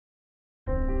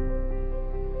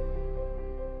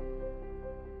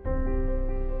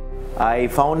I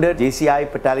founded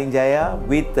JCI Petalinjaya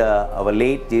with our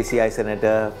late JCI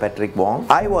Senator Patrick Wong.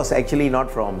 I was actually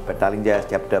not from Petalinjaya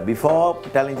chapter. Before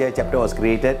Petalinjaya chapter was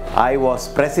created, I was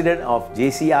president of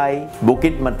JCI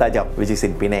Bukit Mertajam, which is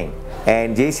in Penang.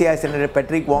 And JCI Senator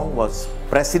Patrick Wong was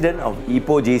president of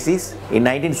Ipoh JCs in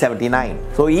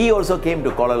 1979. So he also came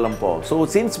to Kuala Lumpur. So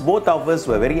since both of us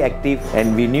were very active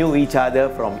and we knew each other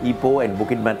from Ipoh and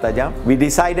Bukit Mertajam, we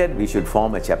decided we should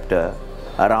form a chapter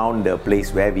around the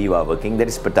place where we were working, that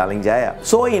is Petalinjaya.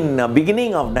 So in the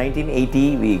beginning of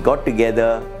 1980, we got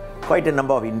together quite a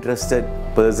number of interested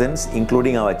persons,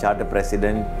 including our charter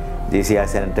president, JCI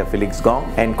Senator Felix Gong,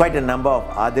 and quite a number of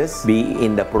others be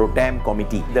in the Pro Tem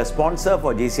committee. The sponsor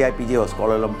for JCI PJ was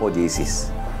Kuala Lumpur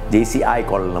JCs, JCI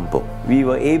Kuala Lumpur. We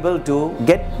were able to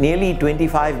get nearly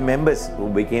 25 members who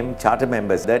became charter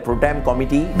members. The Pro Tem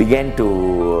committee began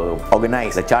to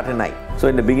organize a charter night. So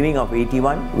in the beginning of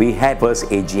 81, we had first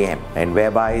AGM, and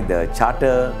whereby the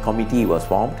charter committee was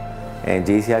formed, and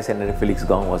JCI Senator Felix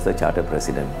Gong was the charter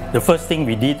president. The first thing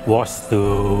we did was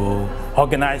to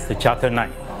organize the charter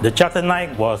night. The charter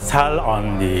night was held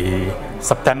on the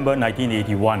September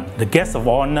 1981. The guest of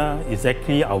honor is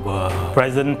actually our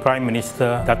present Prime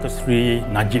Minister, Dato Sri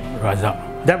Najib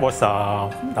Razak. That was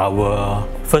our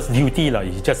first duty,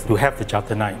 is just to have the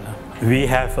charter night. We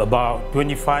have about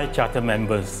 25 charter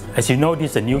members. As you know,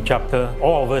 this is a new chapter.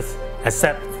 All of us,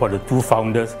 except for the two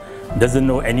founders, doesn't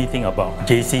know anything about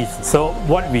JCs. So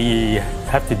what we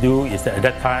have to do is that at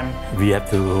that time we have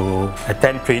to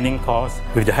attend training course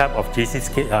with the help of JCs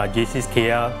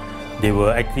KL. They will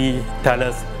actually tell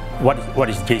us what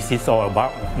is JCs all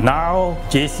about. Now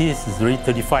JCs is already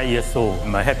 35 years old.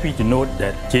 I'm happy to note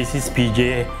that JCs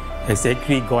PJ has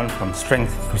actually gone from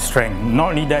strength to strength.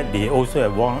 Not only that, they also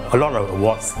have won a lot of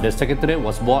awards. The secretariat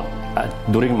was bought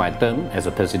during my term as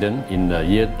a president in the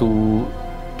year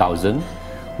 2000.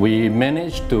 We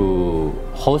managed to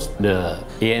host the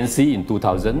ANC in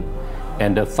 2000,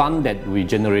 and the fund that we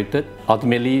generated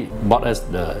ultimately bought us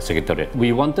the secretariat.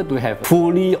 We wanted to have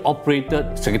fully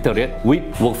operated secretariat with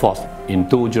workforce. In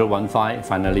 2015,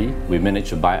 finally, we managed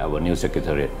to buy our new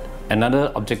secretariat.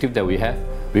 Another objective that we have,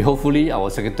 hopefully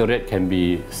our secretariat can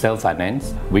be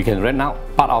self-financed. We can rent out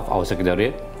part of our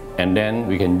secretariat, and then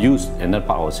we can use another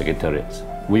part of our secretariat.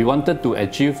 We wanted to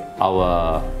achieve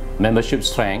our membership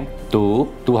strength to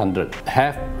 200.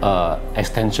 Have an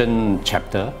extension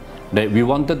chapter that we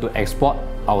wanted to export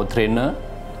our trainer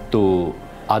to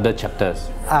other chapters.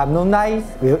 Alumni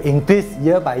will increase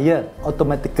year by year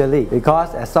automatically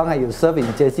because as long as you serve in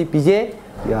JCPJ,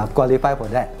 you are qualified for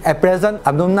that. At present,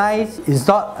 alumni is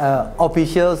not an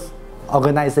official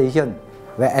organization.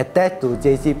 We're attached to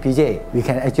JCPJ. We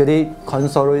can actually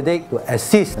consolidate to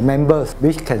assist members,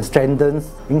 which can strengthen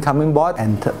incoming board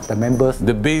and the members.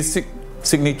 The basic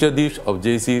signature dish of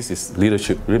JCs is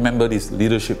leadership. Remember this,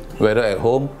 leadership. Whether at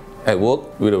home, at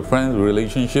work, with a friend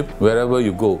relationship, wherever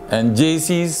you go. And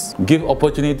JCs give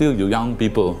opportunity to young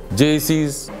people.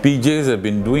 JCs, PJs have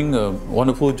been doing a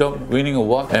wonderful job, winning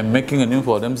awards and making a name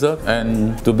for themselves,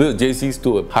 and to build JCs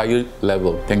to a higher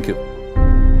level. Thank you.